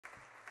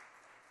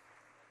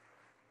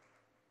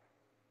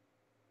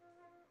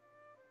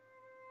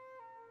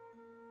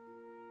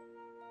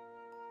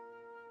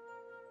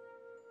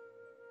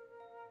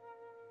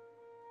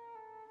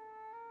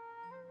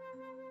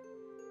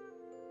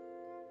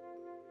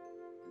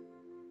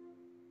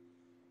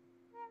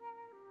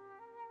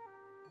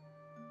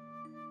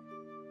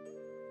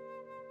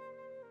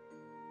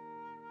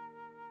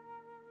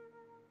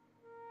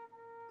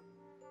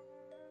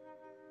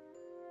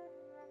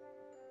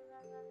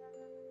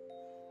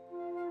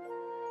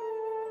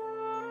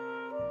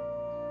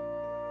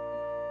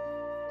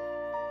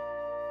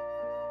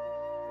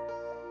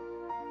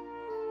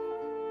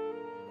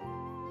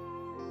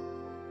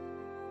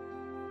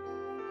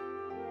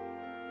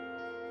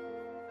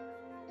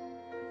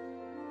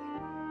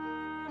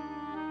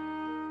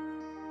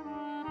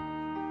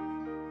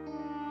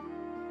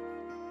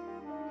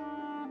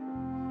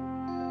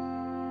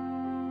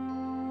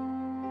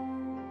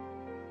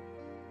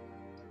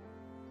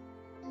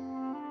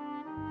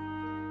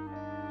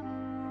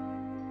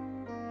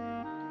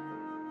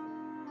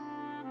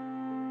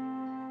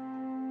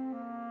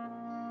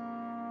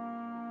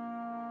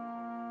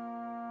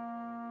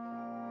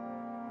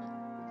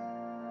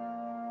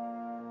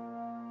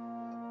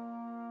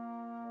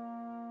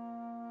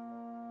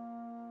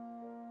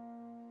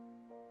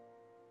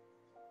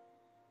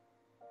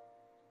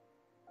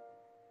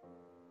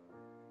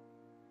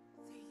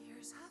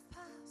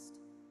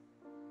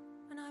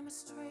a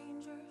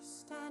stranger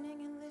standing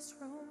in this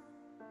room.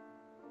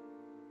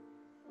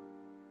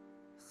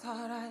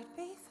 Thought I'd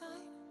be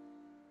fine,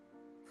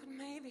 but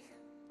maybe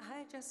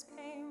I just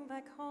came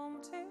back home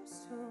too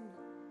soon.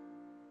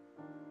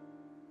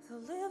 The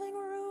living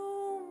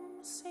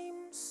room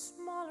seemed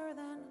smaller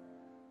than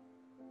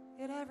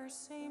it ever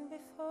seemed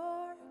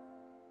before.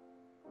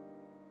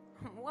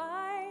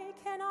 Why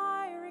can't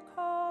I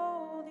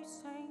recall these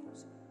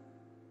stains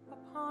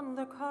upon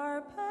the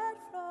carpet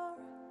floor?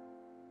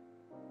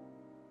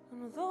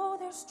 And though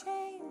they're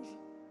strange,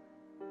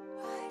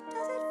 why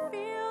does it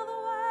feel the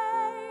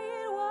way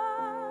it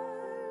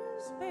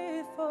was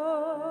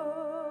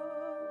before?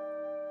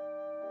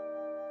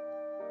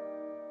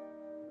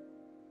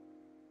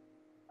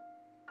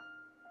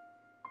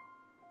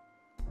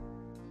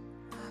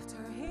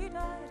 After he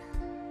died,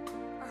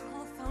 our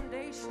whole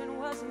foundation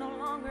was no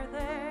longer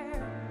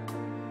there.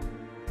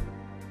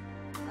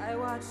 I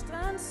watched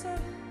and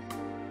sit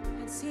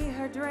and see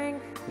her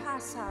drink,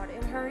 pass out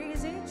in her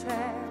easy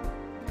chair.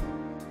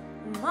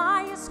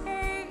 My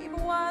escape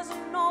was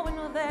knowing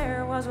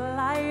there was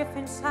life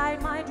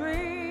inside my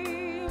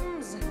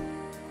dreams,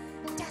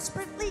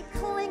 desperately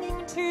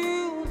clinging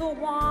to the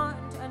want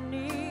and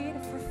need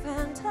for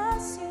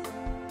fantasy.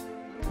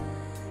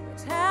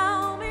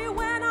 Tell me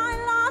when I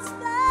lost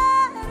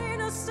that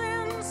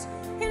innocence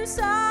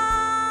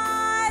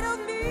inside of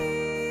me.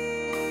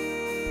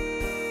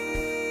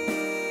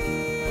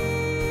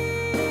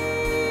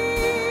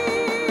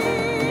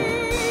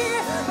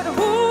 But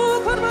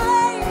who could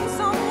blame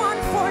someone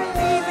for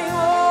leaving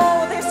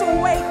all this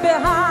weight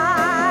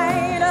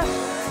behind?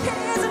 It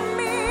isn't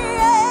me,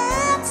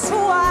 it's who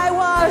I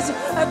was,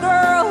 a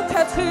girl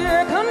kept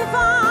here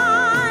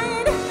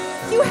confined.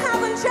 You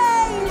haven't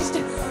changed.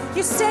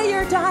 You say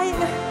you're dying.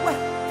 Well,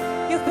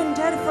 you've been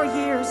dead for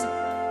years.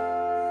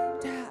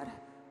 Dad,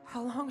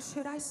 how long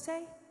should I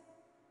stay?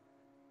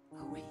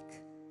 A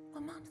week, a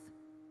month,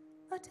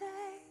 a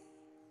day.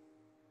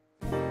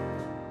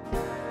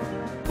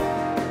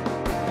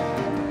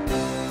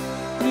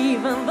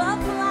 Even the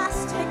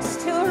plastic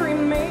still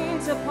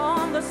remains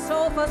upon the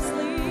sofa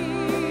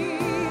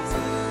sleeves,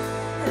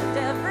 and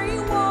every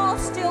wall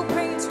still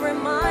paints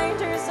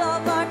reminders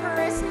of our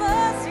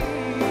Christmas Eve.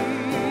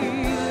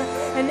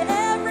 And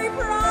every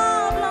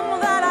problem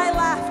that I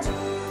left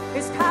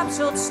is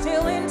capsuled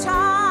still in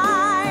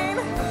time.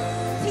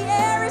 The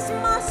air is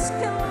musk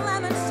and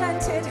lemon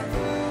scented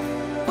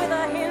with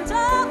a hint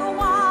of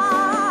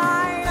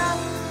wine.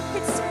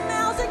 It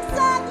smells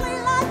exactly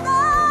like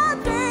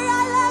the day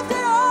I left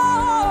it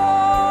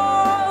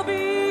all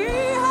behind.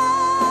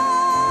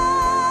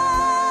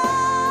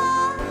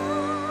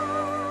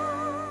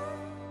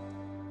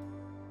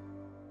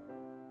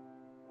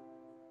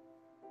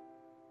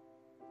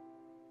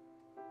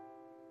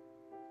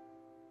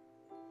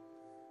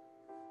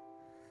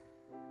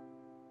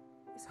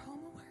 Is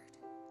home a word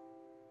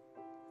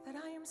that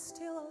I am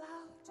still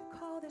allowed to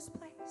call this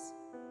place?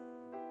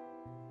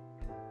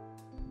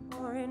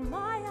 Or in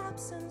my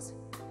absence,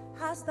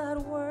 has that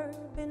word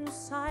been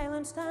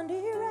silenced and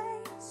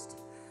erased?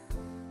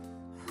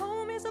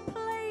 Home is a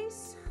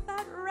place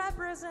that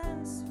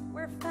represents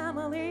where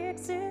family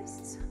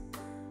exists.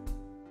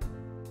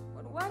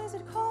 But what is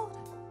it called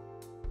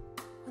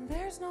when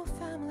there's no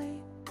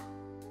family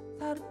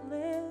that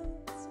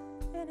lives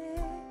in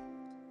it?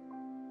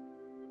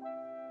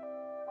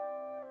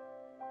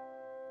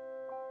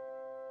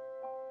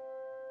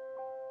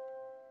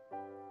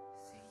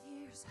 The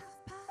years have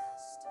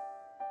passed,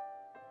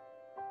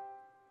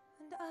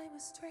 and I'm a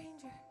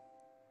stranger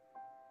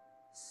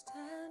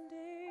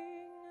standing